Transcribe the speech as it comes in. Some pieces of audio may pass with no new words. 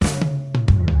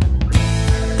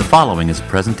following is a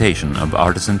presentation of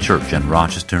Artisan Church in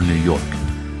Rochester, New York.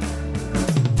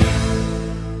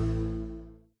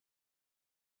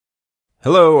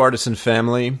 Hello, Artisan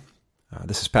family.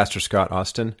 This is Pastor Scott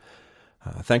Austin.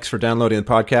 Thanks for downloading the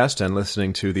podcast and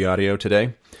listening to the audio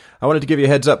today. I wanted to give you a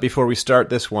heads up before we start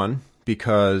this one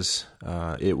because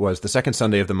it was the second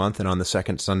Sunday of the month, and on the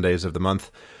second Sundays of the month,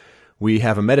 we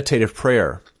have a meditative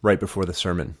prayer right before the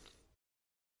sermon.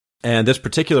 And this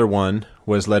particular one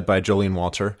was led by Jolene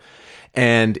Walter,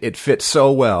 and it fit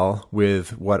so well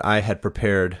with what I had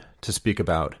prepared to speak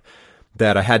about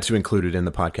that I had to include it in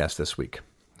the podcast this week.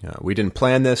 We didn't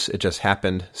plan this, it just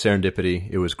happened, serendipity,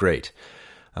 it was great.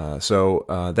 So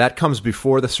that comes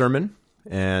before the sermon,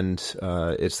 and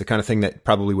it's the kind of thing that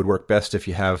probably would work best if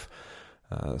you have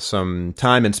some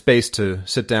time and space to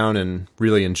sit down and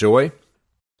really enjoy.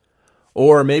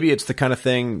 Or maybe it's the kind of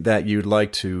thing that you'd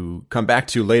like to come back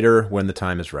to later when the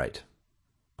time is right.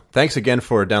 Thanks again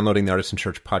for downloading the Artisan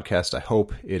Church podcast. I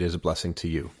hope it is a blessing to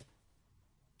you.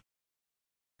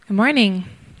 Good morning.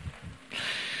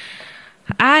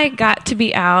 I got to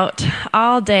be out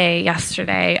all day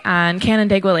yesterday on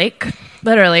Canandaigua Lake,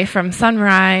 literally from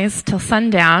sunrise till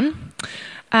sundown,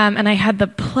 and I had the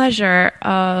pleasure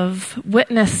of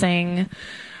witnessing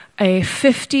a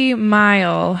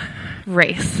 50-mile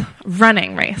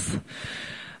running race,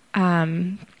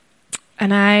 and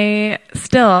I'm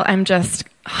just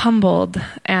humbled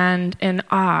and in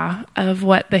awe of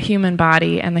what the human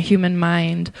body and the human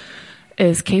mind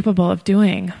is capable of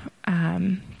doing.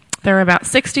 There were about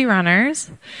 60 runners,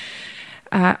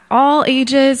 all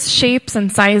ages, shapes,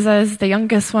 and sizes. The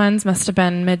youngest ones must have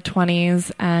been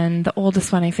mid-20s, and the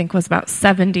oldest one, I think, was about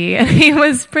 70. And he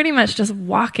was pretty much just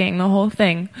walking the whole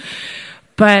thing.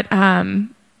 But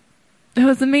it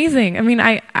was amazing. I mean,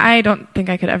 I don't think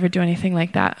I could ever do anything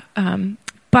like that.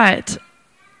 But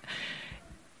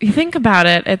you think about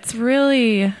it, it's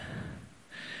really,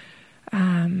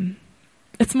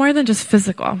 it's more than just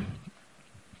physical.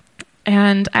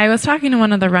 And I was talking to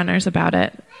one of the runners about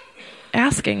it,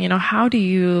 asking, how do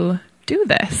you do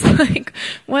this? Like,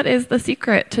 what is the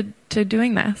secret to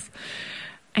doing this?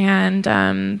 And,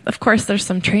 of course, there's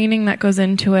some training that goes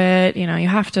into it. You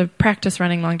have to practice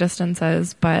running long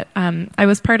distances. But I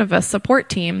was part of a support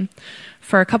team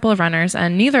for a couple of runners,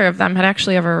 and neither of them had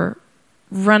actually ever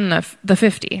run the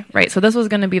 50, right? So this was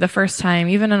going to be the first time,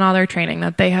 even in all their training,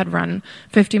 that they had run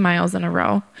 50 miles in a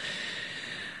row.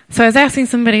 So I was asking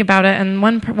somebody about it, and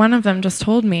one of them just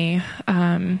told me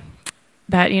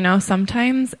that,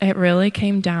 sometimes it really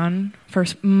came down for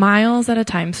miles at a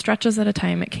time, stretches at a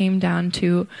time, it came down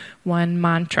to one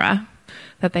mantra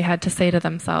that they had to say to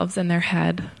themselves in their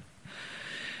head.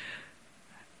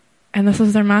 And this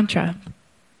was their mantra.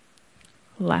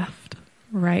 Left,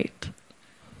 right,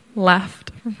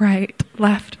 left, right,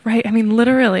 left, right. I mean,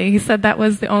 literally, he said that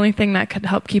was the only thing that could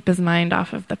help keep his mind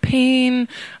off of the pain,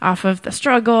 off of the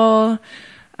struggle,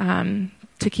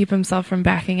 to keep himself from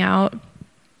backing out.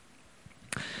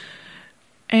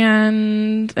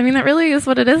 And, I mean, that really is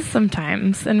what it is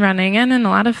sometimes in running and in a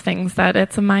lot of things, that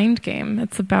it's a mind game.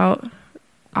 It's about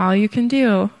all you can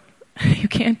do. You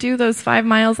can't do those 5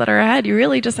 miles that are ahead. You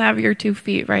really just have your 2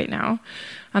 feet right now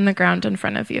on the ground in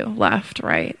front of you. Left,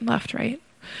 right, left, right.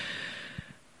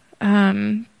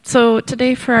 So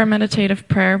today for our meditative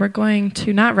prayer, we're going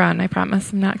to not run, I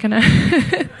promise. I'm not going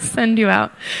to send you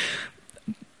out.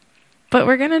 But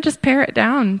we're going to just pare it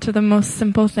down to the most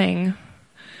simple thing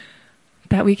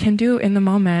that we can do in the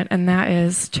moment, and that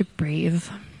is to breathe.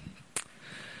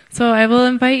 So I will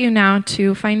invite you now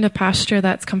to find a posture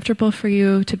that's comfortable for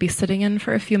you to be sitting in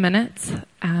for a few minutes.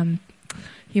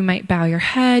 You might bow your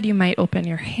head, you might open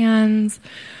your hands,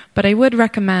 but I would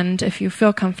recommend, if you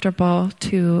feel comfortable,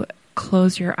 to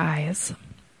close your eyes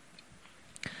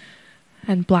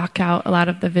and block out a lot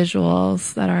of the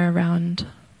visuals that are around.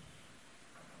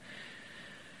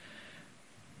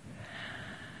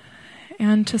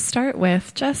 And to start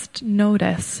with, just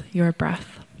notice your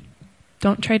breath.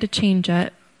 Don't try to change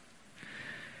it.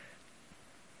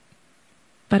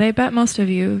 But I bet most of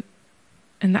you,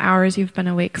 in the hours you've been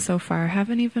awake so far,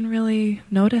 haven't even really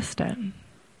noticed it.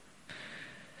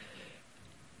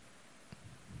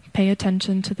 Pay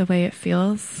attention to the way it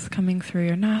feels coming through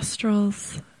your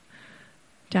nostrils,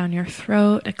 down your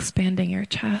throat, expanding your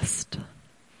chest.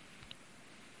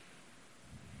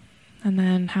 And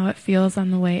then how it feels on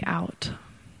the way out.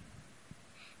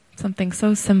 Something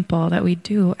so simple that we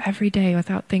do every day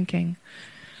without thinking.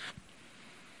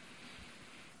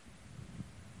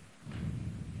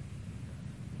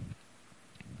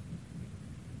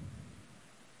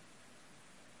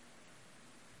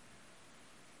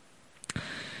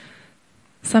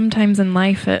 Sometimes in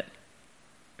life it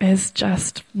is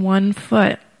just one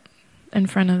foot in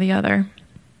front of the other.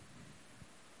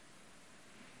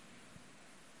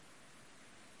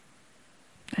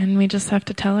 And we just have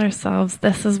to tell ourselves,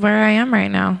 this is where I am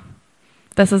right now.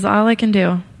 This is all I can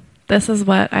do. This is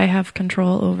what I have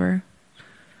control over.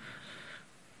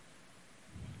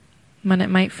 When it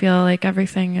might feel like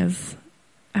everything is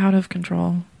out of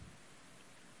control.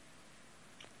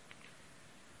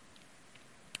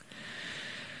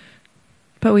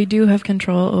 But we do have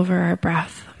control over our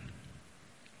breath.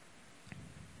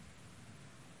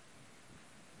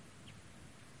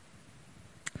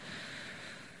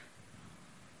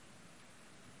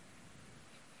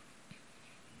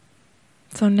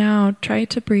 So now try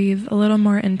to breathe a little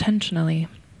more intentionally.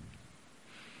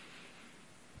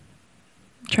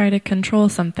 Try to control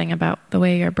something about the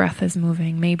way your breath is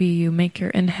moving. Maybe you make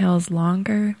your inhales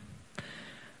longer,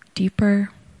 deeper.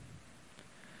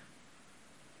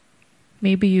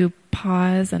 Maybe you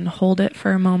pause and hold it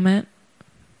for a moment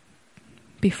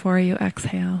before you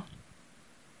exhale.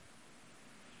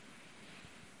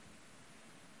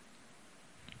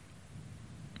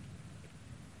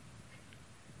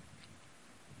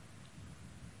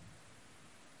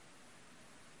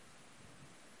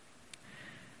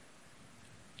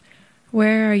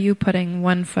 Where are you putting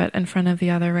one foot in front of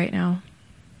the other right now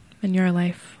in your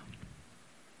life?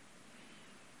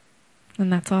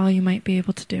 And that's all you might be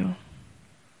able to do.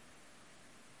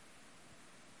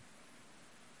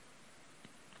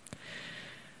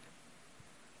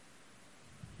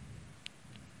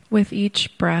 With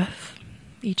each breath,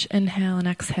 each inhale and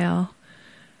exhale,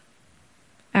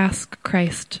 ask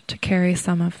Christ to carry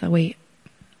some of the weight.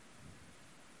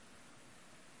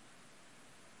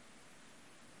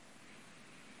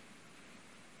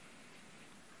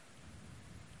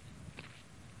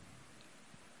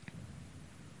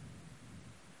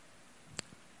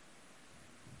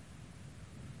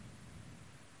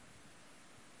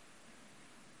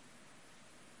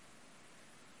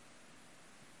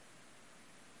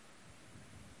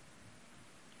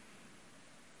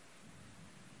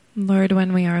 Lord,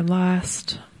 when we are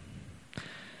lost,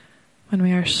 when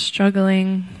we are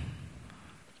struggling,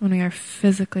 when we are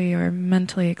physically or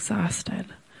mentally exhausted,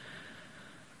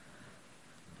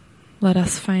 let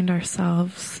us find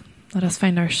ourselves, let us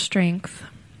find our strength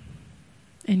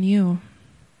in you.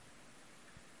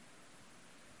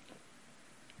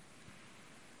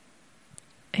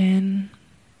 In,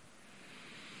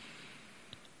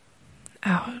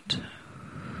 out,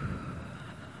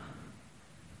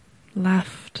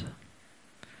 left,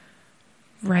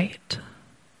 right.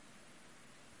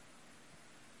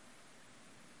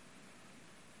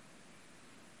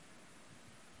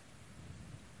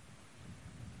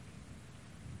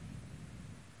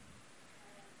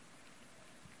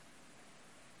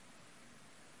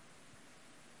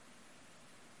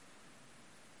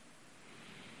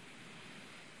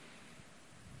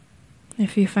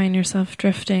 If you find yourself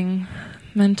drifting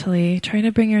mentally, try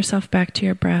to bring yourself back to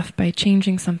your breath by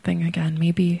changing something again,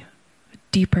 maybe a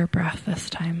deeper breath this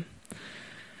time.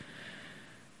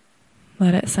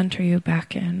 Let it center you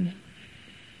back in.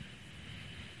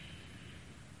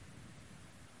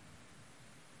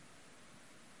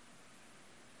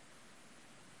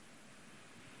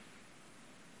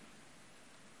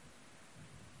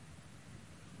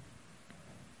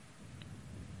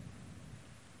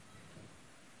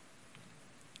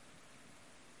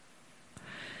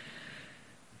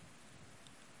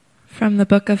 From the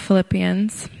book of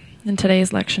Philippians, in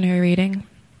today's lectionary reading.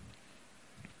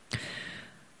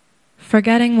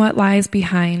 Forgetting what lies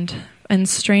behind and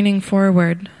straining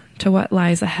forward to what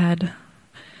lies ahead,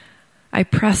 I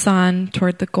press on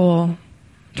toward the goal,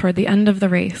 toward the end of the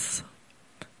race,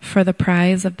 for the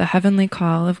prize of the heavenly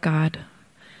call of God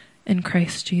in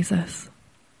Christ Jesus.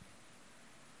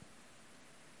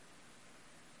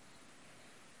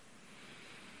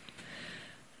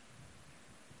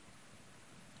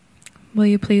 Will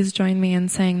you please join me in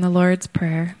saying the Lord's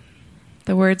Prayer?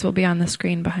 The words will be on the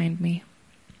screen behind me.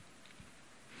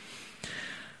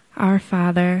 Our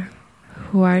Father,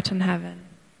 who art in heaven.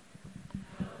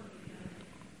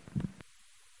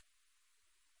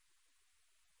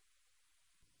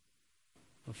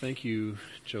 Well, thank you,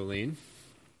 Jolene.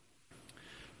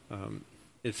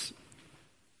 It's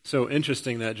so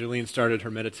interesting that Jolene started her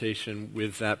meditation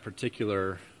with that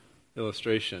particular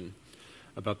illustration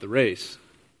about the race.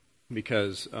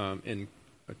 Because in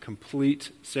a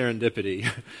complete serendipity,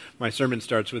 my sermon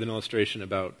starts with an illustration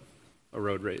about a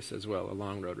road race as well, a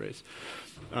long road race.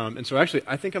 And so actually,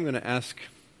 I think I'm going to ask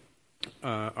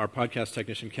our podcast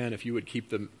technician, Ken, if you would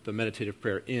keep the meditative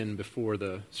prayer in before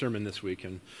the sermon this week,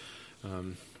 and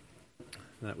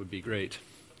that would be great.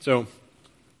 So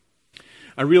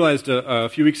I realized a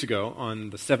few weeks ago, on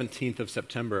the 17th of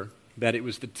September, that it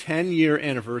was the 10-year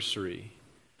anniversary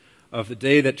of the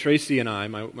day that Tracy and I,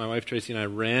 my wife Tracy and I,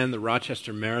 ran the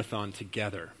Rochester Marathon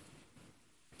together.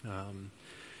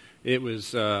 It was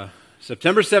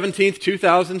September 17th,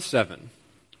 2007.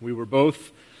 We were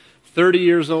both 30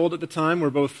 years old at the time. We're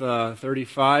both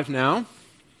 35 now.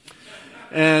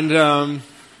 And,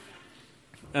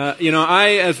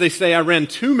 as they say, I ran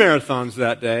 2 marathons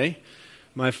that day.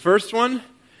 My first one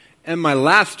and my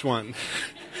last one,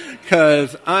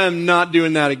 because I am not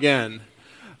doing that again.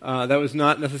 That was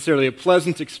not necessarily a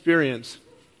pleasant experience.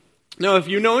 Now, if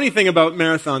you know anything about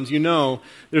marathons, you know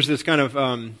there's this kind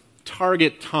of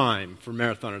target time for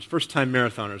marathoners, first-time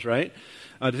marathoners, right?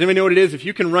 Does anybody know what it is? If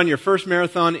you can run your first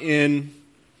marathon in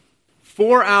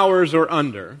 4 hours or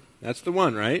under, that's the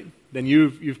one, right? Then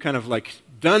you've kind of like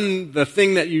done the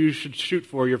thing that you should shoot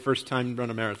for your first time to run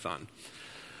a marathon.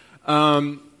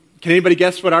 Can anybody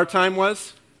guess what our time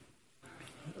was?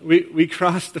 We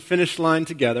crossed the finish line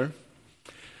together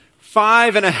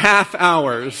 5.5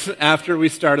 hours after we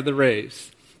started the race.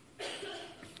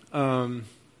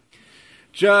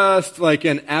 Just like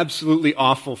an absolutely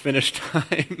awful finish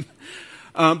time.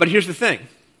 But here's the thing.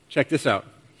 Check this out.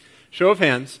 Show of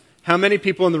hands. How many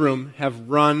people in the room have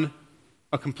run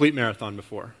a complete marathon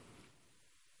before?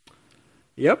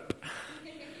 Yep.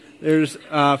 There's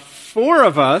 4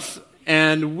 of us,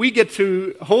 and we get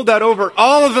to hold that over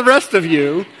all of the rest of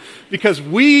you because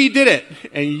we did it,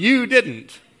 and you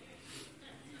didn't.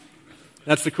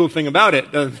 That's the cool thing about it.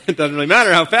 It doesn't really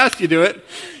matter how fast you do it.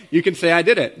 You can say, I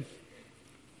did it.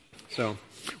 So,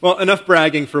 well, enough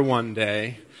bragging for one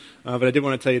day, but I did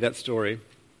want to tell you that story.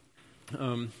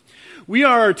 We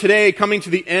are today coming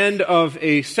to the end of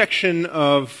a section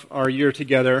of our year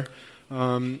together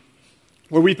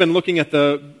where we've been looking at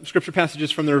the scripture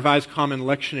passages from the Revised Common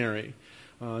Lectionary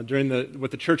during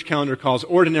what the church calendar calls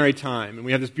ordinary time. And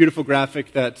we have this beautiful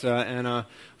graphic that Anna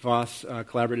Voss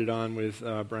collaborated on with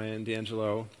Brian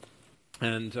D'Angelo.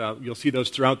 And you'll see those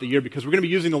throughout the year because we're going to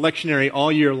be using the lectionary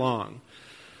all year long.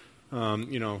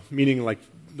 Meaning like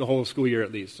the whole school year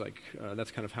at least. That's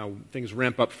kind of how things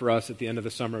ramp up for us at the end of the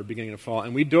summer, beginning of fall.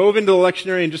 And we dove into the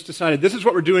lectionary and just decided this is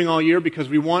what we're doing all year because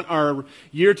we want our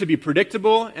year to be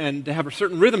predictable and to have a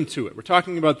certain rhythm to it. We're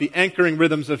talking about the anchoring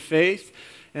rhythms of faith,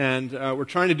 and we're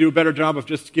trying to do a better job of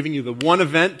just giving you the one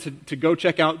event to go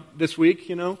check out this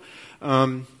week,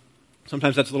 Sometimes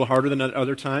that's a little harder than at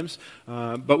other times.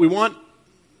 But we want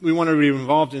to be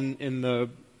involved in the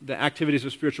activities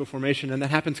of spiritual formation, and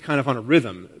that happens kind of on a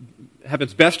rhythm. It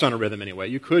happens best on a rhythm anyway.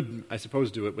 You could, I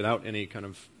suppose, do it without any kind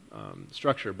of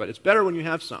structure, but it's better when you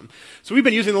have some. So we've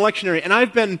been using the lectionary, and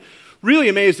I've been really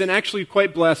amazed and actually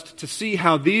quite blessed to see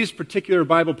how these particular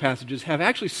Bible passages have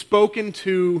actually spoken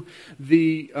to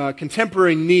the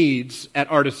contemporary needs at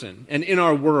Artisan and in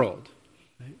our world.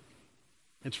 Right?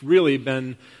 It's really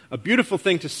been a beautiful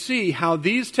thing to see how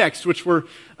these texts, which were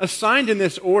assigned in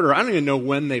this order, I don't even know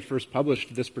when they first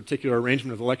published this particular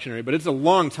arrangement of the lectionary, but it's a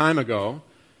long time ago,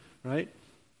 right?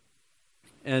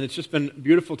 And it's just been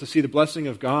beautiful to see the blessing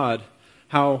of God,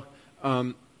 how,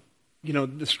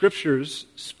 the Scriptures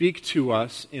speak to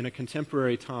us in a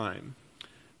contemporary time,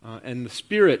 and the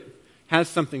Spirit has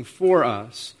something for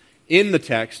us in the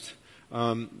text,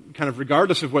 kind of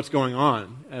regardless of what's going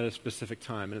on at a specific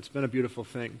time, and it's been a beautiful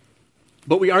thing.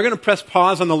 But we are going to press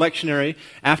pause on the lectionary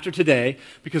after today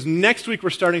because next week we're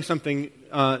starting something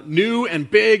new and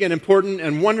big and important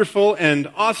and wonderful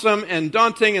and awesome and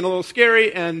daunting and a little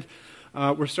scary. And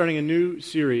we're starting a new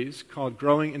series called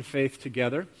Growing in Faith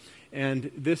Together.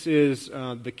 And this is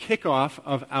the kickoff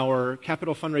of our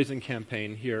capital fundraising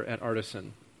campaign here at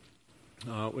Artisan,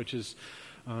 which is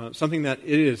something that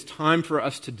it is time for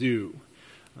us to do.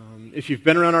 If you've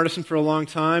been around Artisan for a long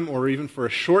time or even for a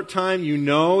short time, you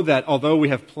know that although we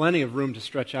have plenty of room to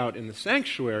stretch out in the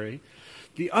sanctuary,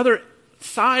 the other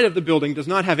side of the building does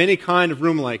not have any kind of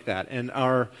room like that. And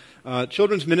our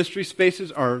children's ministry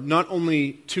spaces are not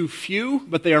only too few,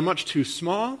 but they are much too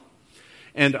small.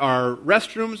 And our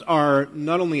restrooms are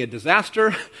not only a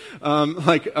disaster,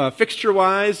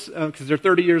 fixture-wise, because they're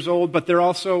 30 years old, but they're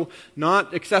also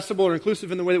not accessible or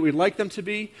inclusive in the way that we'd like them to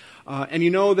be. And you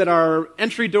know that our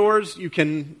entry doors, you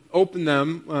can open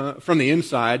them from the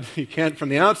inside, you can't from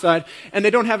the outside, and they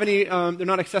don't have any, they're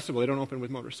not accessible, they don't open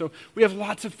with motors. So we have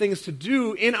lots of things to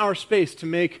do in our space to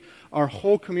make our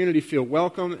whole community feel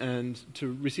welcome and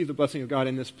to receive the blessing of God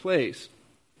in this place.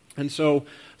 And so,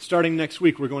 starting next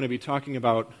week, we're going to be talking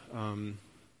about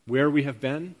where we have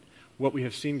been, what we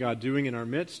have seen God doing in our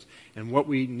midst, and what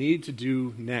we need to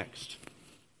do next.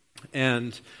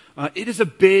 And it is a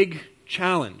big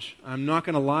challenge. I'm not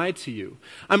going to lie to you.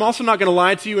 I'm also not going to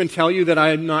lie to you and tell you that I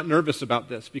am not nervous about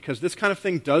this, because this kind of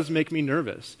thing does make me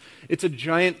nervous. It's a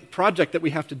giant project that we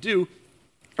have to do.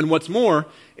 And what's more,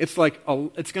 it's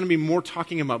going to be more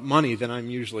talking about money than I'm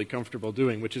usually comfortable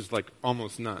doing, which is like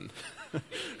almost none,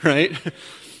 right?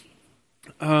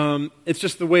 It's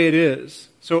just the way it is.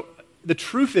 So the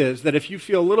truth is that if you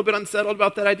feel a little bit unsettled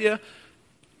about that idea,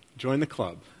 join the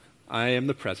club. I am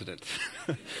the president.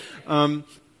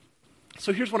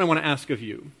 So here's what I want to ask of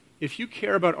you. If you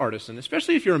care about Artisan,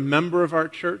 especially if you're a member of our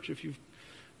church, if you've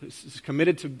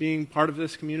committed to being part of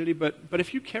this community, but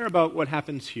if you care about what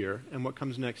happens here and what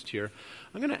comes next here,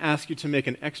 I'm going to ask you to make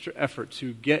an extra effort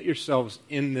to get yourselves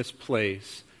in this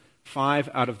place 5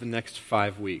 out of the next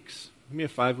 5 weeks. Give me a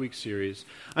 5-week series.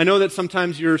 I know that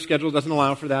sometimes your schedule doesn't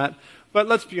allow for that, but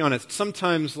let's be honest.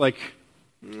 Sometimes, I'm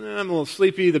a little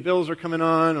sleepy, the bills are coming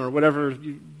on, or whatever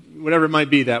it might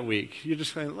be that week. You're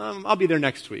just saying, I'll be there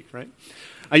next week, right?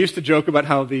 I used to joke about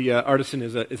how the Artisan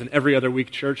is an every other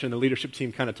week church, and the leadership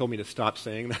team kind of told me to stop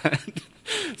saying that.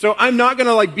 So I'm not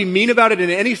going to be mean about it in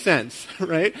any sense,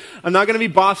 right? I'm not going to be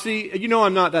bossy. You know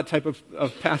I'm not that type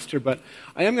of pastor, but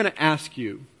I am going to ask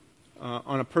you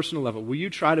on a personal level, will you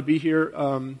try to be here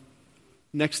the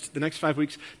next 5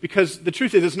 weeks? Because the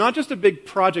truth is, it's not just a big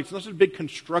project, it's not just a big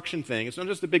construction thing, it's not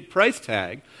just a big price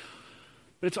tag,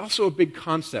 but it's also a big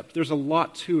concept. There's a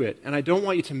lot to it, and I don't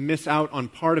want you to miss out on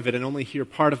part of it and only hear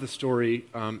part of the story,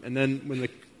 and then when the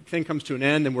thing comes to an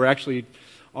end and we're actually,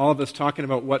 all of us talking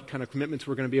about what kind of commitments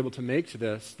we're going to be able to make to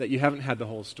this, that you haven't had the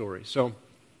whole story. So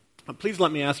please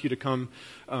let me ask you to come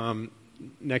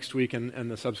next week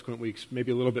and the subsequent weeks,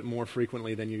 maybe a little bit more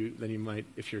frequently than you might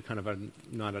if you're kind of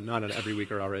not an every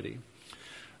weeker already.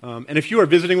 And if you are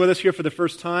visiting with us here for the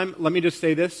first time, let me just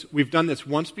say this. We've done this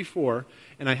once before,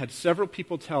 and I had several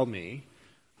people tell me,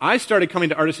 I started coming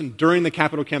to Artisan during the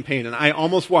capital campaign, and I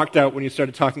almost walked out when you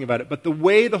started talking about it. But the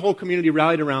way the whole community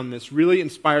rallied around this really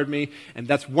inspired me, and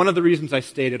that's one of the reasons I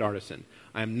stayed at Artisan.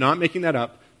 I am not making that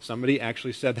up. Somebody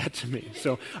actually said that to me.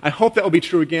 So I hope that will be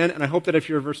true again, and I hope that if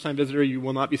you're a first-time visitor, you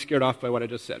will not be scared off by what I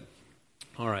just said.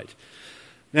 All right.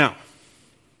 Now,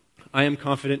 I am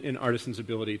confident in Artisan's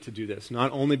ability to do this,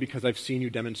 not only because I've seen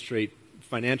you demonstrate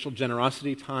financial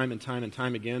generosity time and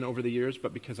time again over the years,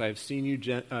 but because I have seen you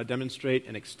demonstrate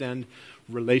and extend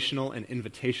relational and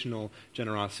invitational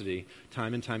generosity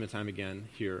time and time again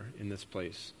here in this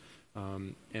place.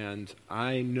 And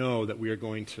I know that we are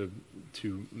going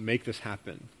to make this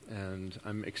happen, and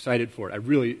I'm excited for it. I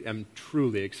really am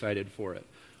truly excited for it,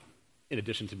 in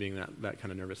addition to being that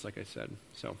kind of nervous, like I said.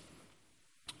 So,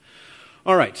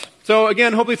 all right. So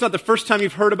again, hopefully it's not the first time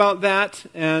you've heard about that,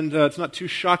 and it's not too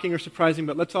shocking or surprising,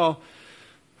 but let's all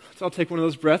take one of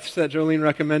those breaths that Jolene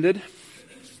recommended,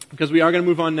 because we are going to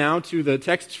move on now to the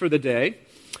texts for the day.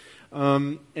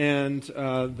 And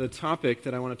the topic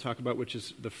that I want to talk about, which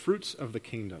is the fruits of the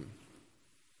kingdom.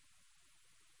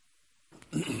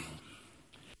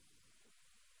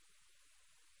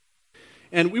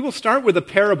 And we will start with a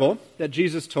parable that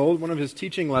Jesus told, one of his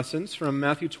teaching lessons from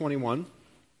Matthew 21.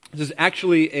 This is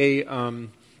actually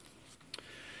an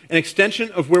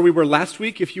extension of where we were last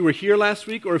week. If you were here last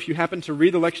week, or if you happened to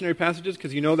read the lectionary passages,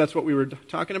 because you know that's what we were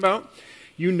talking about,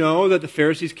 you know that the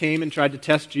Pharisees came and tried to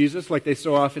test Jesus like they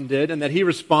so often did, and that he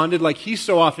responded like he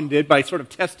so often did by sort of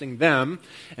testing them,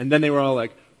 and then they were all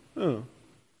like, oh,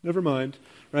 never mind,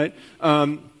 right?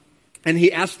 And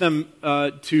he asked them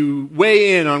to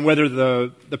weigh in on whether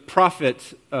the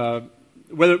prophet,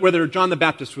 whether John the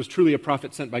Baptist was truly a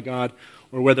prophet sent by God,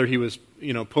 or whether he was,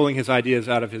 pulling his ideas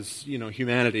out of his,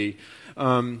 humanity.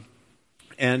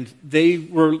 And they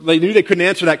knew they couldn't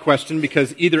answer that question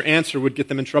because either answer would get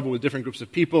them in trouble with different groups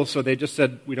of people, so they just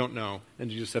said, we don't know. And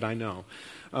Jesus said, I know.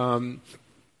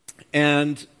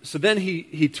 And so then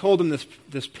he told them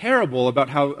this parable about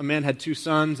how a man had 2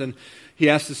 sons, and he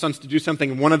asked his sons to do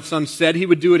something, and one of the sons said he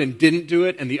would do it and didn't do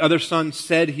it, and the other son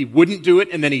said he wouldn't do it,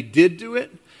 and then he did do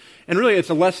it. And really, it's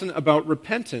a lesson about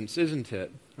repentance, isn't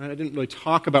it? Right? I didn't really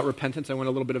talk about repentance. I went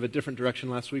a little bit of a different direction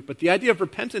last week. But the idea of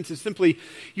repentance is simply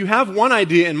you have one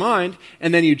idea in mind,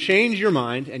 and then you change your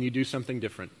mind and you do something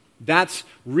different. That's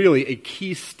really a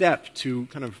key step to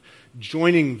kind of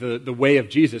joining the way of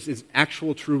Jesus, is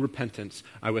actual true repentance.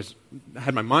 I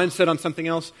had my mind set on something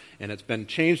else, and it's been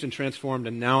changed and transformed,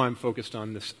 and now I'm focused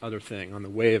on this other thing, on the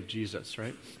way of Jesus,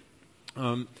 right?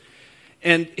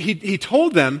 And he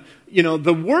told them,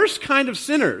 the worst kind of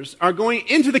sinners are going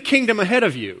into the kingdom ahead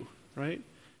of you, right?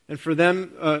 And for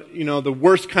them, the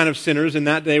worst kind of sinners in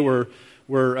that day were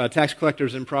were tax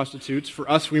collectors and prostitutes.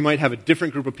 For us, we might have a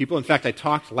different group of people. In fact, I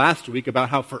talked last week about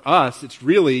how for us, it's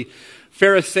really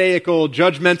Pharisaical,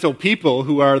 judgmental people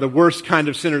who are the worst kind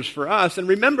of sinners for us. And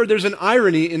remember, there's an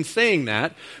irony in saying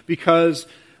that because,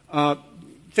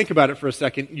 think about it for a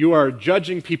second, you are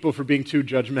judging people for being too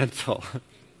judgmental.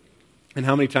 And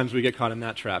how many times we get caught in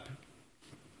that trap.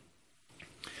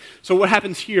 So what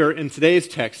happens here in today's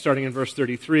text, starting in verse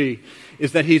 33,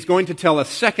 is that he's going to tell a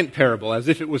second parable. As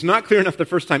if it was not clear enough the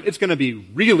first time, it's going to be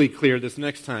really clear this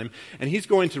next time. And he's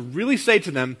going to really say to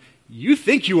them, you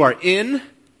think you are in,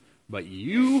 but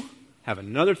you have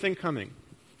another thing coming.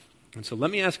 And so let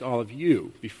me ask all of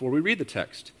you, before we read the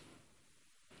text,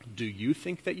 do you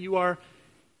think that you are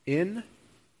in?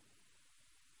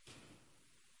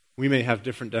 We may have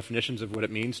different definitions of what it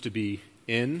means to be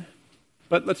in,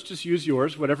 but let's just use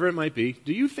yours, whatever it might be.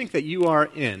 Do you think that you are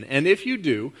in? And if you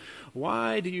do,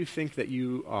 why do you think that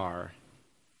you are?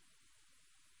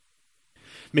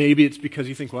 Maybe it's because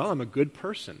you think, well, I'm a good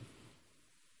person.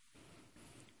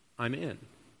 I'm in.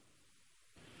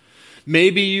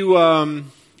 Maybe you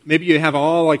have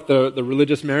all like the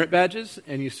religious merit badges,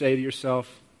 and you say to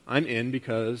yourself, I'm in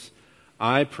because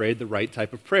I prayed the right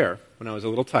type of prayer when I was a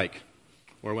little tyke,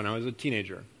 or when I was a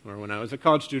teenager, or when I was a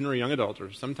college student or a young adult,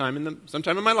 or sometime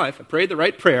in my life, I prayed the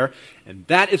right prayer, and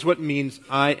that is what means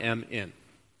I am in.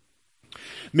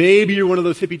 Maybe you're one of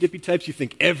those hippy-dippy types, you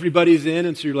think everybody's in,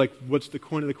 and so you're like, what's the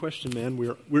point of the question, man?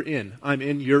 We're in. I'm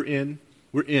in, you're in,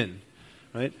 we're in,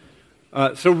 right?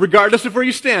 So regardless of where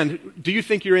you stand, do you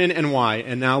think you're in and why?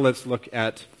 And now let's look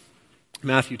at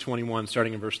Matthew 21,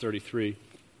 starting in verse 33.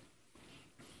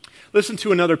 Listen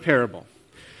to another parable.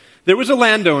 There was a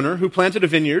landowner who planted a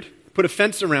vineyard, put a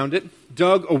fence around it,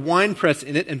 dug a winepress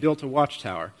in it, and built a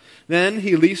watchtower. Then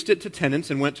he leased it to tenants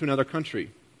and went to another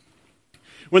country.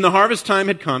 When the harvest time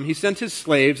had come, he sent his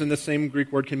slaves, and the same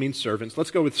Greek word can mean servants.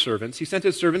 Let's go with servants. He sent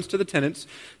his servants to the tenants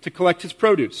to collect his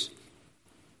produce.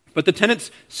 But the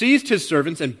tenants seized his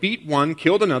servants and beat one,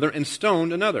 killed another, and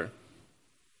stoned another.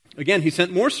 Again, he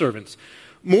sent more servants,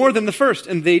 more than the first,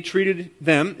 and they treated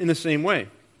them in the same way.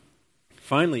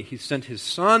 Finally, he sent his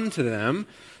son to them,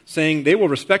 saying, they will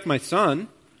respect my son.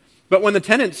 But when the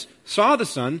tenants saw the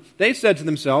son, they said to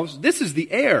themselves, this is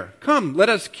the heir. Come, let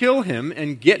us kill him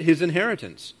and get his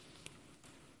inheritance.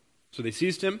 So they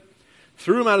seized him,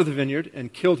 threw him out of the vineyard,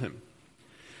 and killed him.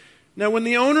 Now when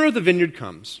the owner of the vineyard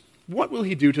comes, what will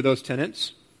he do to those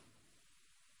tenants?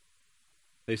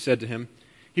 They said to him,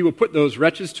 he will put those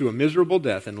wretches to a miserable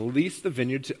death and lease the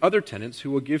vineyard to other tenants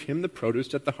who will give him the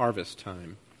produce at the harvest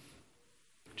time.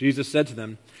 Jesus said to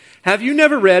them, have you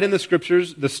never read in the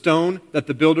Scriptures, the stone that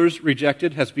the builders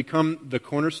rejected has become the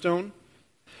cornerstone?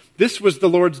 This was the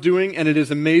Lord's doing, and it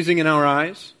is amazing in our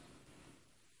eyes.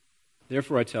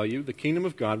 Therefore I tell you, the kingdom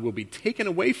of God will be taken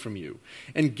away from you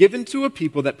and given to a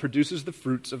people that produces the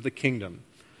fruits of the kingdom.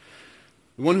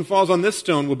 The one who falls on this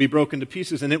stone will be broken to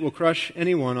pieces, and it will crush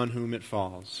anyone on whom it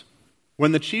falls.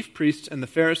 When the chief priests and the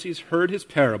Pharisees heard his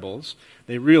parables,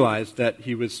 they realized that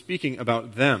he was speaking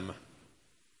about them.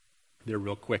 They're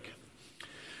real quick.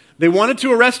 They wanted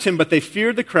to arrest him, but they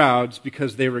feared the crowds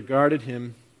because the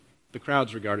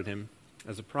crowds regarded him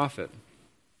as a prophet.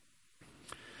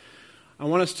 I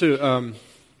want us to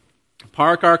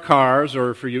park our cars,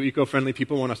 or for you eco-friendly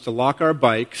people, want us to lock our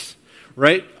bikes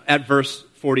right at verse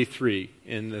 43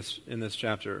 in this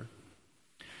chapter,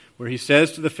 where he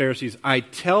says to the Pharisees, I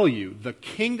tell you, the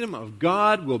kingdom of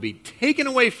God will be taken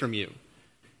away from you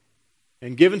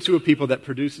and given to a people that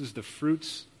produces the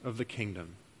fruits of the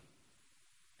kingdom.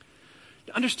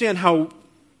 To understand how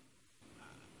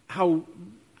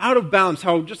out of bounds,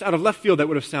 how just out of left field that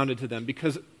would have sounded to them,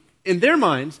 because in their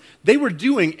minds, they were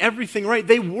doing everything right.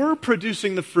 They were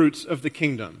producing the fruits of the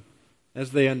kingdom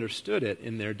as they understood it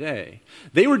in their day.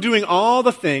 They were doing all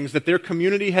the things that their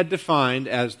community had defined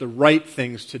as the right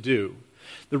things to do.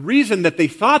 The reason that they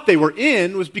thought they were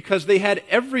in was because they had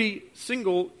every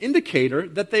single indicator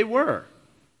that they were.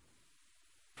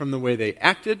 From the way they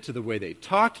acted, to the way they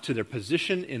talked, to their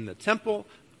position in the temple,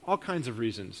 all kinds of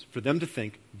reasons for them to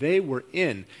think they were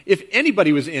in. If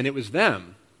anybody was in, it was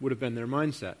them, would have been their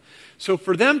mindset. So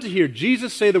for them to hear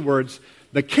Jesus say the words,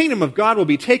 the kingdom of God will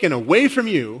be taken away from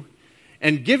you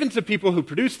and given to people who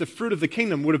produce the fruit of the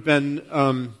kingdom would have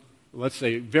been, let's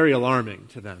say, very alarming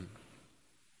to them.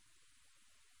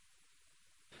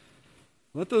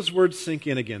 Let those words sink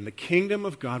in again. The kingdom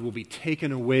of God will be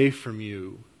taken away from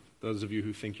you, those of you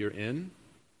who think you're in.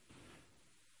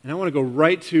 And I want to go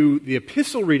right to the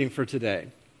epistle reading for today.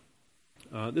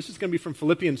 This is going to be from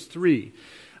Philippians 3.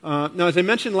 Now, as I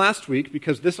mentioned last week,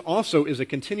 because this also is a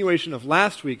continuation of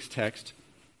last week's text,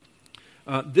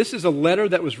 This is a letter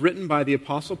that was written by the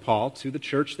Apostle Paul to the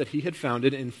church that he had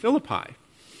founded in Philippi.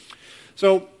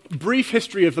 So, brief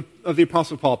history of the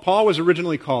Apostle Paul. Paul was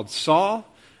originally called Saul,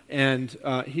 and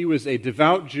he was a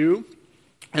devout Jew.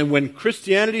 And when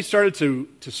Christianity started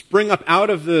to spring up out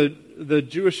of the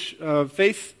Jewish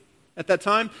faith at that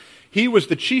time, he was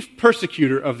the chief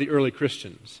persecutor of the early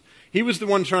Christians. He was the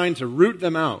one trying to root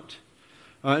them out.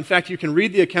 In fact, you can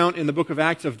read the account in the book of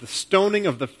Acts of the stoning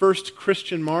of the first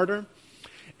Christian martyr.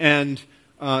 And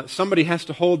somebody has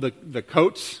to hold the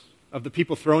coats of the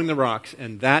people throwing the rocks,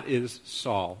 and that is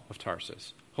Saul of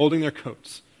Tarsus, holding their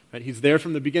coats. Right? He's there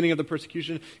from the beginning of the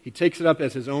persecution. He takes it up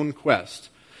as his own quest.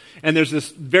 And there's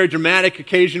this very dramatic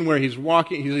occasion where he's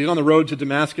walking, he's on the road to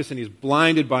Damascus, and he's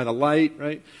blinded by the light,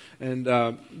 right?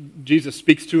 And Jesus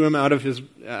speaks to him out of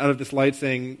this light,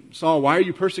 saying, "Saul, why are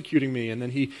you persecuting me?" And then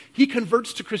he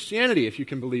converts to Christianity, if you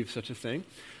can believe such a thing.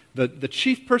 The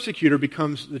chief persecutor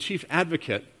becomes the chief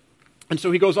advocate. And so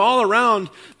he goes all around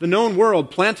the known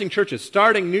world, planting churches,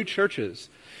 starting new churches.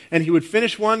 And he would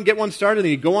finish one, get one started, and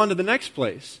he'd go on to the next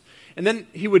place. And then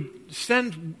he would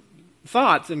send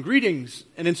thoughts and greetings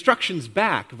and instructions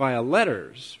back via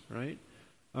letters, right?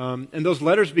 And those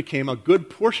letters became a good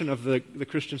portion of the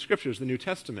Christian scriptures, the New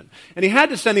Testament. And he had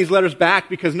to send these letters back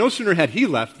because no sooner had he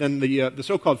left than the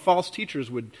so-called false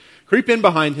teachers would creep in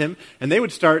behind him, and they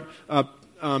would start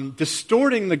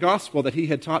distorting the gospel that he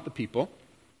had taught the people,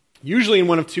 usually in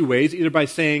one of two ways, either by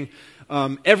saying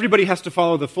everybody has to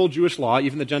follow the full Jewish law,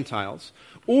 even the Gentiles,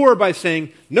 or by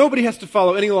saying nobody has to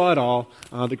follow any law at all.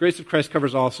 The grace of Christ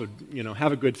covers all, so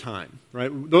have a good time.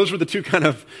 Right? Those were the two kind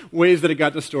of ways that it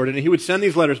got distorted. And he would send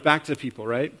these letters back to people.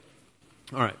 Right?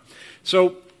 All right.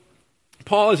 So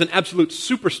Paul is an absolute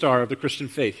superstar of the Christian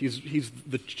faith. He's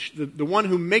the one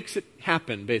who makes it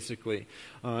happen, basically,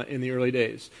 in the early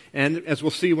days. And as we'll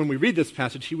see when we read this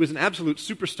passage, he was an absolute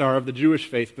superstar of the Jewish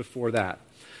faith before that.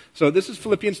 So this is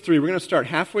Philippians 3. We're going to start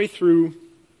halfway through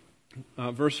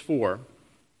verse 4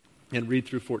 and read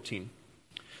through 14.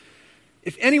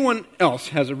 If anyone else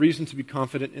has a reason to be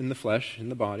confident in the flesh, in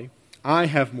the body, I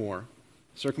have more.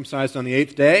 Circumcised on the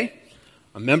 8th day,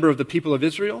 a member of the people of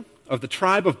Israel, of the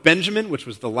tribe of Benjamin, which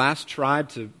was the last tribe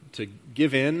to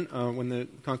give in when the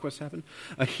conquest happened,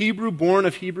 a Hebrew born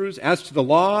of Hebrews, as to the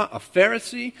law, a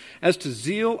Pharisee, as to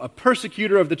zeal, a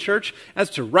persecutor of the church, as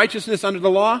to righteousness under the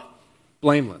law,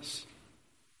 blameless.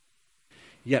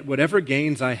 Yet whatever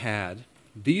gains I had,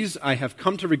 these I have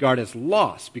come to regard as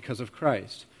loss because of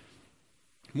Christ.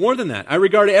 More than that, I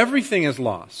regard everything as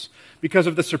loss because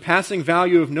of the surpassing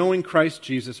value of knowing Christ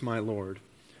Jesus my Lord.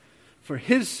 For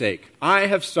his sake, I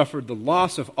have suffered the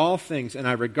loss of all things, and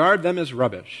I regard them as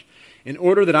rubbish, in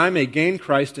order that I may gain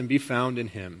Christ and be found in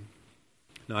him,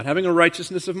 not having a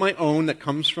righteousness of my own that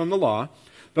comes from the law,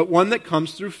 but one that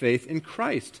comes through faith in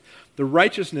Christ, the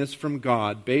righteousness from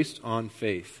God based on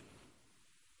faith.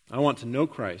 I want to know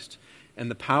Christ and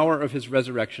the power of his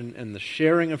resurrection and the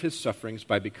sharing of his sufferings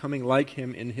by becoming like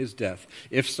him in his death,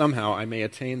 if somehow I may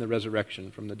attain the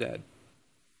resurrection from the dead.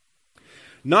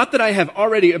 Not that I have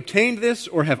already obtained this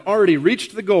or have already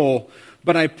reached the goal,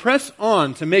 but I press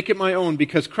on to make it my own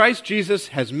because Christ Jesus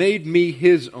has made me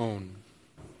his own.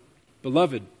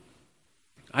 Beloved,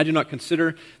 I do not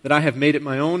consider that I have made it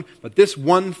my own, but this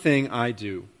one thing I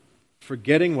do,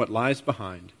 forgetting what lies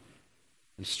behind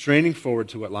and straining forward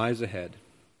to what lies ahead.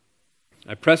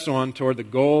 I press on toward the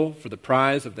goal for the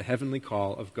prize of the heavenly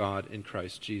call of God in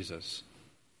Christ Jesus.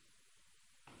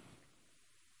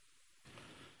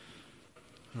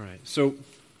 All right, so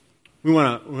we're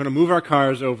going to move our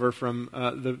cars over from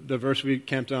the verse we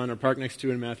camped on or parked next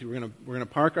to in Matthew. We're going to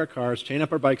park our cars, chain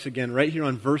up our bikes again, right here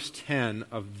on verse 10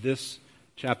 of this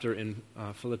chapter in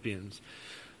Philippians.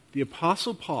 The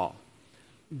Apostle Paul,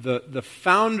 the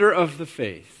founder of the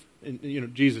faith,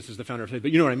 and, Jesus is the founder of faith,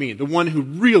 but you know what I mean, the one who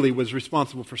really was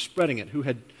responsible for spreading it, who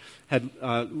had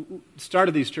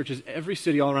started these churches every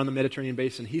city all around the Mediterranean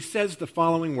basin. He says the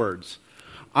following words: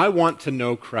 I want to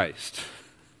know Christ.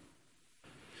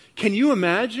 Can you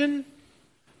imagine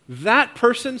that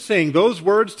person saying those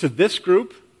words to this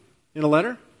group in a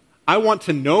letter? I want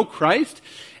to know Christ.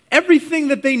 Everything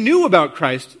that they knew about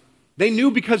Christ, they knew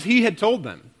because he had told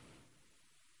them.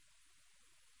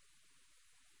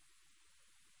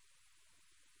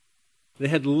 They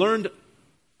had learned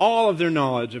all of their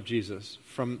knowledge of Jesus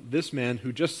from this man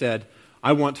who just said,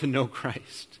 I want to know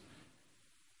Christ.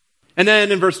 And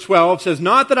then in verse 12 says,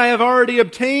 not that I have already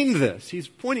obtained this. He's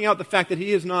pointing out the fact that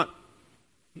he hasn't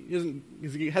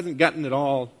gotten it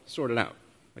all sorted out.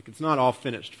 Like it's not all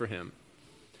finished for him.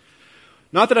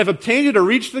 Not that I've obtained it or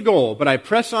reached the goal, but I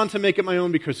press on to make it my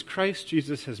own because Christ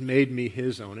Jesus has made me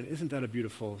his own. And isn't that a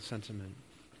beautiful sentiment?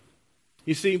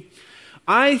 You see,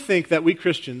 I think that we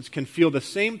Christians can feel the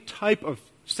same type of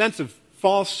sense of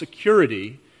false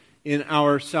security in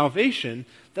our salvation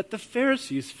that the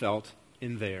Pharisees felt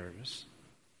in theirs.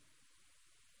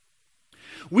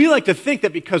 We like to think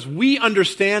that because we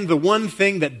understand the one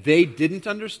thing that they didn't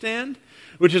understand,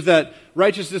 which is that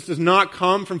righteousness does not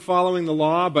come from following the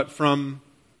law, but from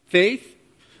faith.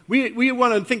 We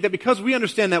want to think that because we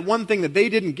understand that one thing that they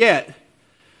didn't get,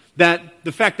 that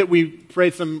the fact that we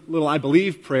prayed some little I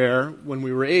believe prayer when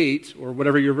we were 8, or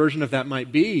whatever your version of that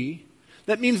might be,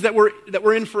 that means that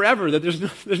we're in forever, that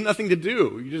there's nothing to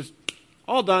do. You're just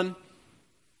all done.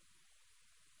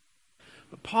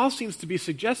 But Paul,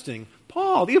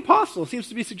 the apostle, seems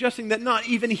to be suggesting that not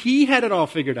even he had it all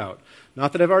figured out.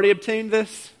 Not that I've already obtained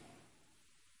this.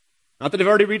 Not that I've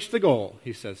already reached the goal,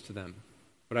 he says to them.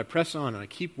 But I press on and I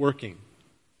keep working.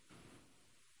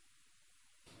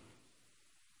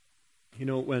 You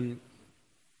know, when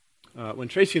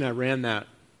Tracy and I ran that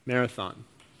marathon,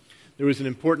 there was an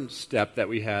important step that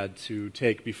we had to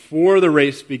take before the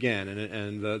race began,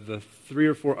 and the 3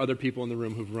 or 4 other people in the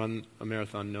room who've run a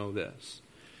marathon know this,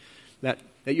 that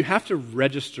you have to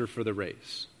register for the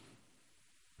race.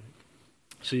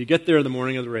 So you get there the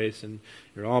morning of the race, and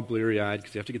you're all bleary-eyed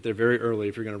because you have to get there very early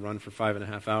if you're going to run for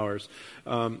 5.5 hours,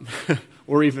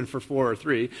 or even for 4 or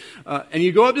 3. And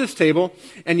you go up to this table,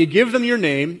 and you give them your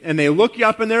name, and they look you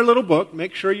up in their little book,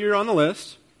 make sure you're on the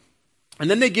list, and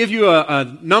then they give you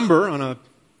a number on a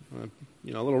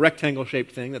little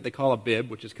rectangle-shaped thing that they call a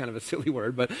bib, which is kind of a silly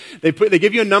word, but they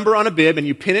give you a number on a bib, and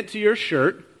you pin it to your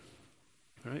shirt,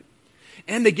 right?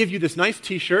 And they give you this nice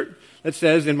T-shirt that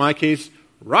says, in my case,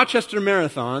 Rochester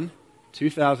Marathon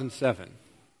 2007.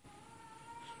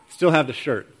 Still have the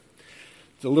shirt.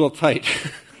 It's a little tight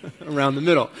around the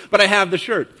middle, but I have the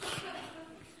shirt.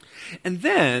 And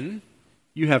then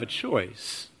you have a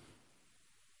choice.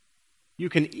 You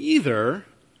can either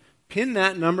pin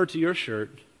that number to your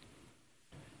shirt,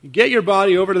 get your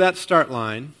body over to that start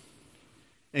line,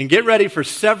 and get ready for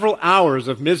several hours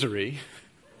of misery,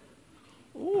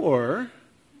 or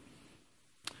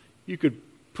you could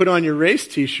put on your race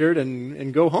T-shirt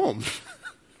and go home.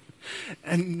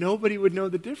 And nobody would know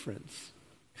the difference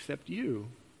except you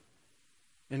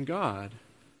and God.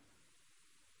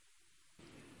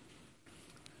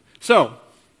 So,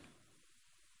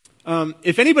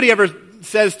 if anybody ever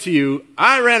says to you,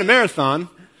 I ran a marathon,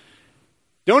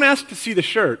 don't ask to see the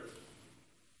shirt.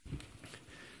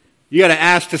 You got to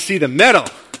ask to see the medal.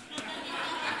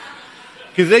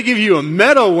 Because they give you a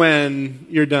medal when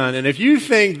you're done. And if you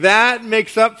think that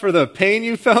makes up for the pain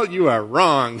you felt, you are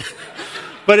wrong.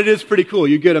 But it is pretty cool.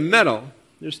 You get a medal.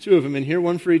 There's 2 of them in here,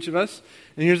 one for each of us.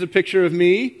 And here's a picture of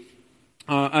me.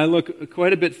 I look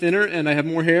quite a bit thinner, and I have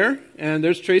more hair. And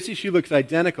there's Tracy. She looks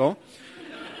identical.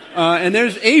 And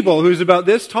there's Abel, who's about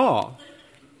this tall.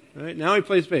 Right? Now he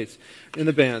plays bass in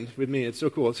the band with me. It's so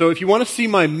cool. So if you want to see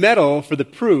my medal for the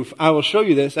proof, I will show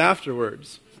you this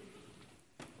afterwards.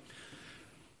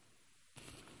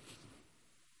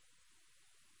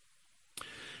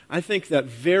 I think that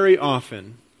very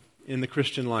often in the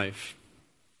Christian life,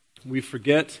 we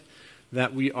forget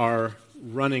that we are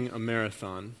running a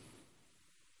marathon.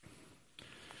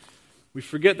 We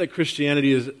forget that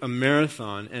Christianity is a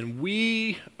marathon, and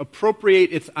we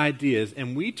appropriate its ideas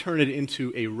and we turn it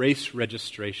into a race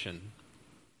registration.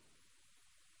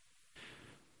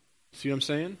 See what I'm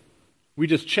saying? We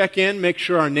just check in, make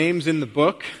sure our name's in the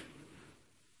book.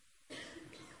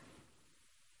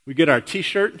 We get our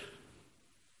T-shirt,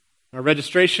 our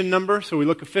registration number, so we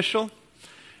look official.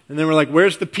 And then we're like,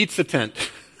 where's the pizza tent?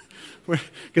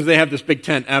 Because they have this big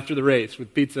tent after the race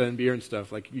with pizza and beer and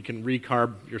stuff. Like you can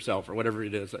recarb yourself or whatever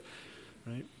it is.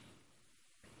 Right?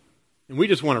 And we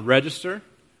just want to register,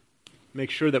 make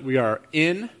sure that we are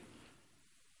in,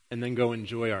 and then go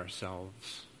enjoy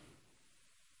ourselves.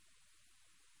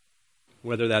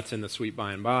 Whether that's in the sweet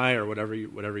by and by or whatever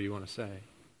you want to say.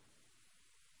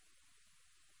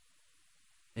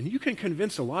 And you can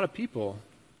convince a lot of people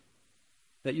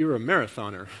that you're a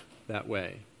marathoner that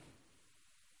way.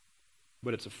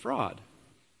 But it's a fraud.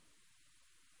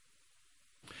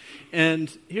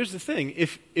 And here's the thing.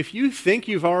 If you think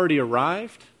you've already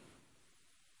arrived,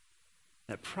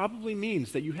 that probably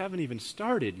means that you haven't even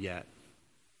started yet.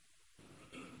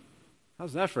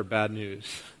 How's that for bad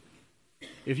news?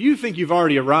 If you think you've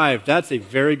already arrived, that's a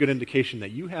very good indication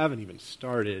that you haven't even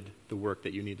started the work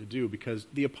that you need to do, because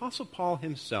the Apostle Paul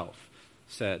himself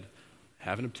said,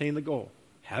 haven't obtained the goal,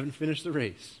 haven't finished the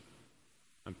race,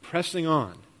 I'm pressing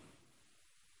on.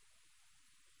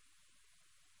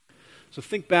 So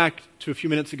think back to a few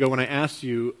minutes ago when I asked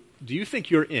you, do you think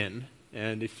you're in?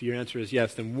 And if your answer is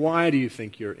yes, then why do you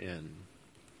think you're in?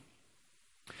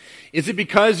 Is it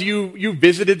because you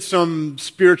visited some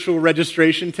spiritual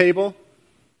registration table?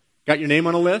 Got your name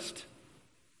on a list?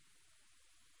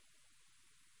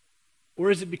 Or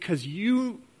is it because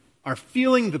you are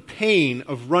feeling the pain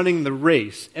of running the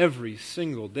race every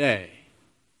single day?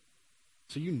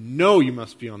 So you know you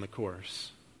must be on the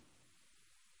course.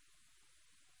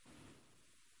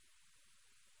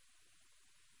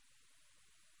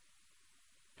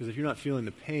 Because if you're not feeling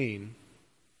the pain,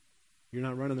 you're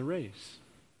not running the race.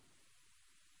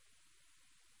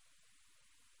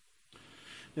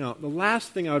 Now, the last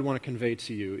thing I would want to convey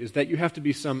to you is that you have to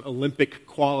be some Olympic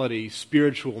quality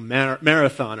spiritual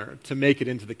marathoner to make it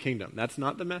into the kingdom. That's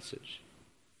not the message.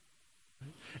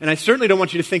 And I certainly don't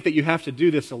want you to think that you have to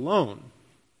do this alone.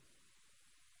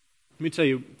 Let me tell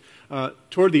you,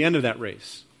 toward the end of that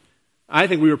race, I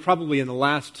think we were probably in the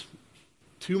last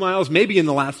 2 miles, maybe in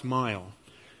the last mile.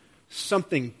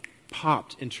 Something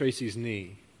popped in Tracy's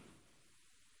knee,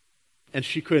 and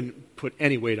she couldn't put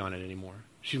any weight on it anymore.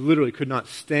 She literally could not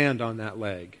stand on that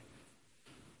leg.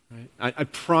 Right? I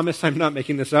promise I'm not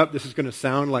making this up. This is going to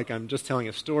sound like I'm just telling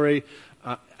a story.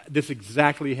 This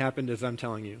exactly happened as I'm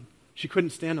telling you. She couldn't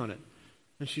stand on it.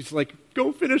 And she's like,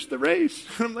 go finish the race.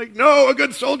 And I'm like, no, a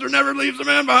good soldier never leaves a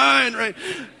man behind, right?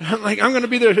 And I'm like, I'm going to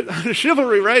be the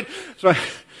chivalry, right? So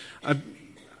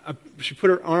she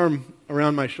put her arm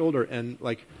around my shoulder and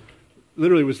like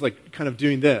literally was like kind of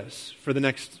doing this for the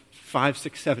next 5,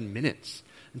 6, 7 minutes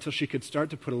until she could start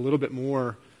to put a little bit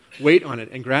more weight on it,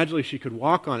 and gradually she could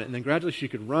walk on it, and then gradually she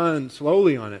could run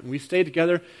slowly on it. And we stayed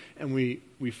together, and we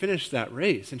finished that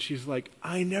race. And she's like,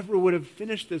 I never would have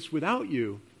finished this without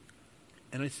you.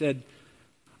 And I said,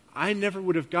 I never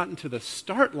would have gotten to the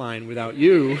start line without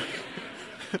you.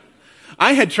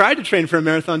 I had tried to train for a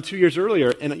marathon 2 years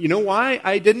earlier, and you know why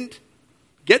I didn't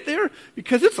get there?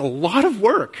 Because it's a lot of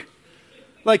work.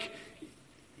 Like,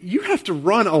 you have to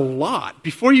run a lot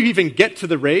before you even get to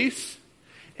the race.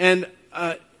 And,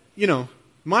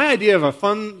 my idea of a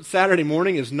fun Saturday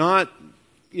morning is not,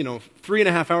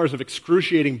 3.5 hours of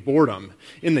excruciating boredom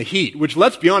in the heat, which,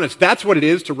 let's be honest, that's what it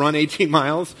is to run 18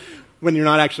 miles when you're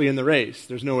not actually in the race.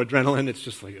 There's no adrenaline. It's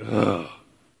just like, ugh.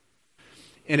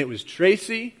 And it was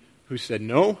Tracy who said,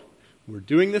 no, we're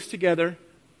doing this together.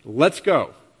 Let's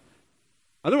go.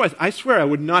 Otherwise, I swear I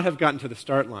would not have gotten to the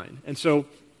start line. And so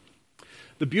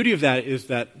the beauty of that is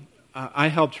that I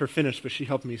helped her finish, but she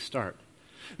helped me start.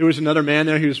 There was another man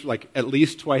there who was like at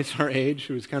least twice our age,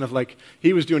 who was kind of like,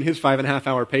 he was doing his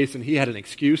 5.5-hour pace and he had an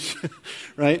excuse,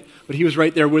 right? But he was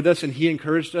right there with us and he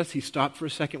encouraged us. He stopped for a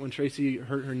second when Tracy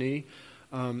hurt her knee.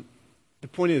 The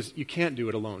point is, you can't do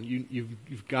it alone.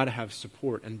 You've got to have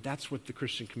support, and that's what the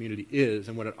Christian community is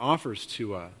and what it offers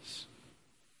to us.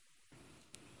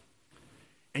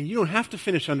 And you don't have to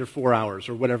finish under 4 hours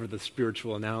or whatever the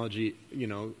spiritual analogy,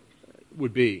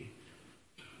 would be.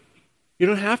 You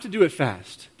don't have to do it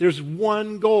fast. There's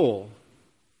one goal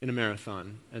in a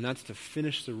marathon, and that's to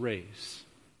finish the race.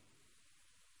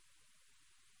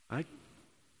 I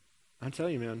tell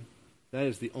you, man, that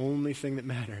is the only thing that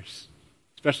matters,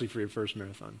 especially for your first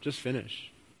marathon. Just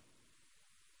finish.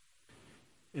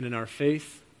 And in our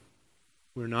faith,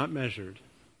 we're not measured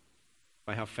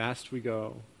by how fast we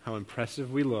go, how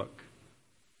impressive we look,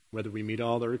 whether we meet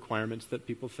all the requirements that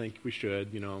people think we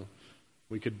should.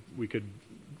 We could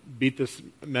beat this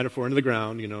metaphor into the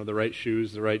ground, the right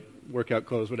shoes, the right workout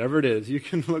clothes, whatever it is. You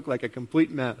can look like a complete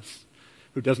mess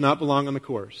who does not belong on the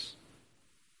course.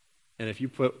 And if you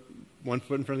put one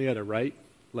foot in front of the other, right,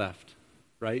 left,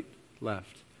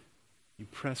 you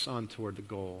press on toward the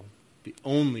goal. The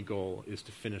only goal is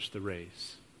to finish the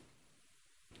race.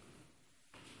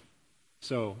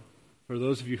 So, for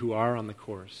those of you who are on the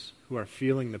course, who are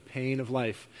feeling the pain of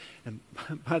life, and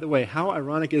by the way, how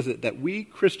ironic is it that we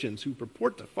Christians who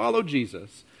purport to follow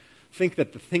Jesus think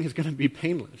that the thing is going to be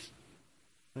painless?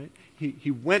 Right?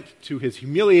 He went to his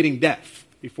humiliating death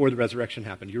before the resurrection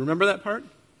happened. You remember that part?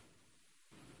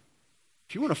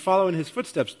 If you want to follow in his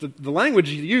footsteps, the language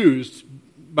used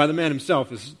by the man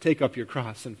himself is take up your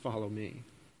cross and follow me.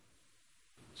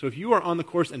 So if you are on the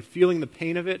course and feeling the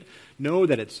pain of it, know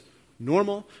that it's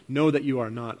normal. Know that you are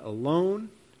not alone.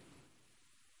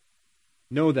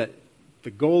 Know that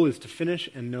the goal is to finish,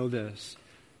 and know this,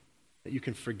 that you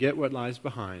can forget what lies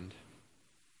behind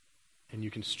and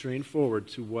you can strain forward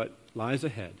to what lies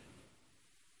ahead.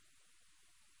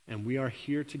 And we are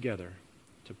here together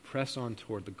to press on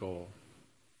toward the goal.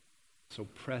 So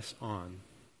press on.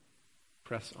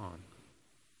 Press on.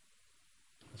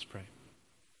 Let's pray.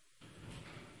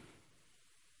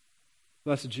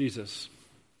 Blessed Jesus,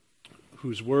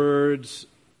 whose words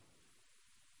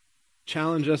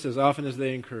challenge us as often as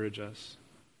they encourage us,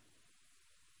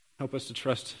 Help us to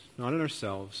trust not in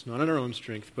ourselves, not in our own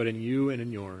strength, but in you and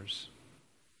in yours.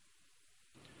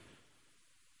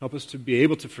 Help us to be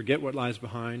able to forget what lies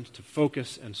behind, to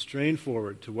focus and strain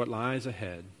forward to what lies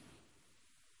ahead,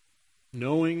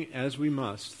 knowing as we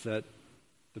must that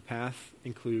the path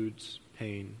includes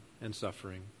pain and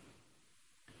suffering.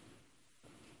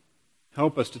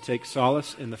 Help us to take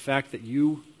solace in the fact that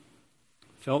you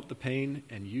felt the pain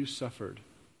and you suffered,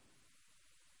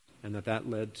 and that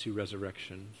led to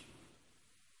resurrection.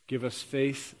 Give us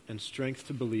faith and strength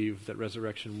to believe that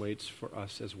resurrection waits for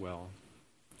us as well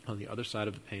on the other side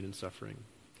of the pain and suffering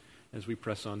as we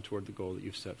press on toward the goal that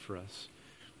you've set for us.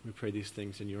 We pray these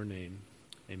things in your name.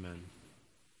 Amen.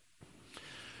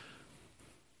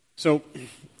 So,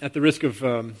 at the risk of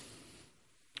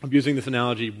abusing this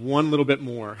analogy one little bit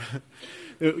more,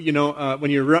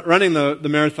 when you're running the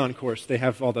marathon course, they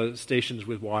have all the stations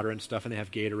with water and stuff, and they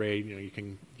have Gatorade. You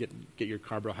can get your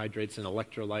carbohydrates and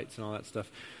electrolytes and all that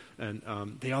stuff. And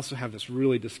they also have this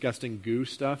really disgusting goo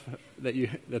stuff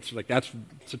that's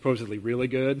supposedly really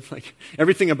good. Like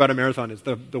everything about a marathon is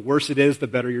the worse it is, the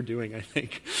better you're doing, I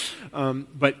think.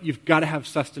 But you've got to have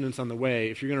sustenance on the way.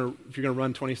 If you're gonna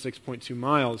run 26.2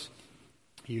 miles,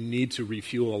 you need to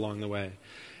refuel along the way.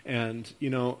 And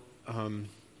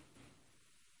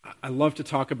I love to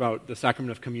talk about the sacrament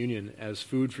of communion as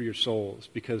food for your souls,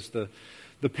 because the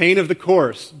pain of the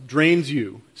course drains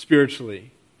you spiritually,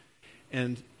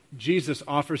 and Jesus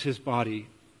offers his body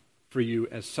for you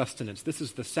as sustenance. This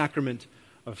is the sacrament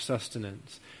of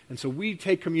sustenance. And so we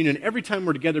take communion every time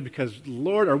we're together because,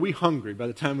 Lord, are we hungry by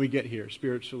the time we get here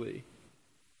spiritually?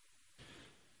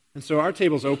 And so our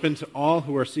table's open to all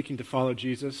who are seeking to follow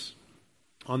Jesus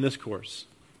on this course.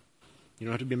 You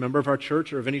don't have to be a member of our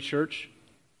church or of any church.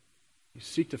 You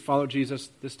seek to follow Jesus,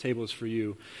 this table is for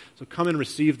you. So come and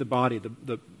receive the body,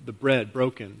 the bread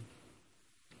broken,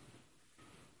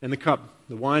 and the cup,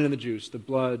 the wine and the juice, the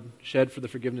blood shed for the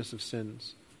forgiveness of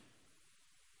sins.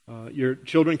 Your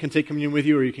children can take communion with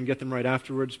you, or you can get them right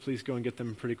afterwards. Please go and get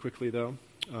them pretty quickly, though,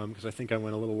 because I think I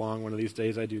went a little long one of these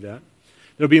days. I do that.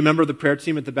 There'll be a member of the prayer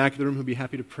team at the back of the room who'll be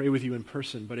happy to pray with you in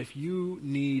person. But if you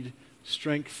need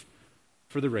strength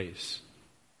for the race,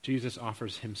 Jesus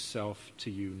offers himself to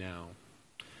you now.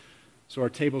 So our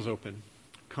table's open.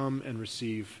 Come and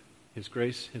receive his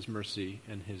grace, his mercy,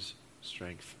 and his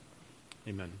strength.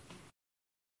 Amen.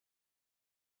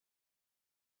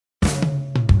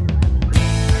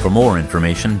 For more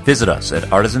information, visit us at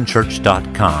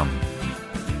artisanchurch.com.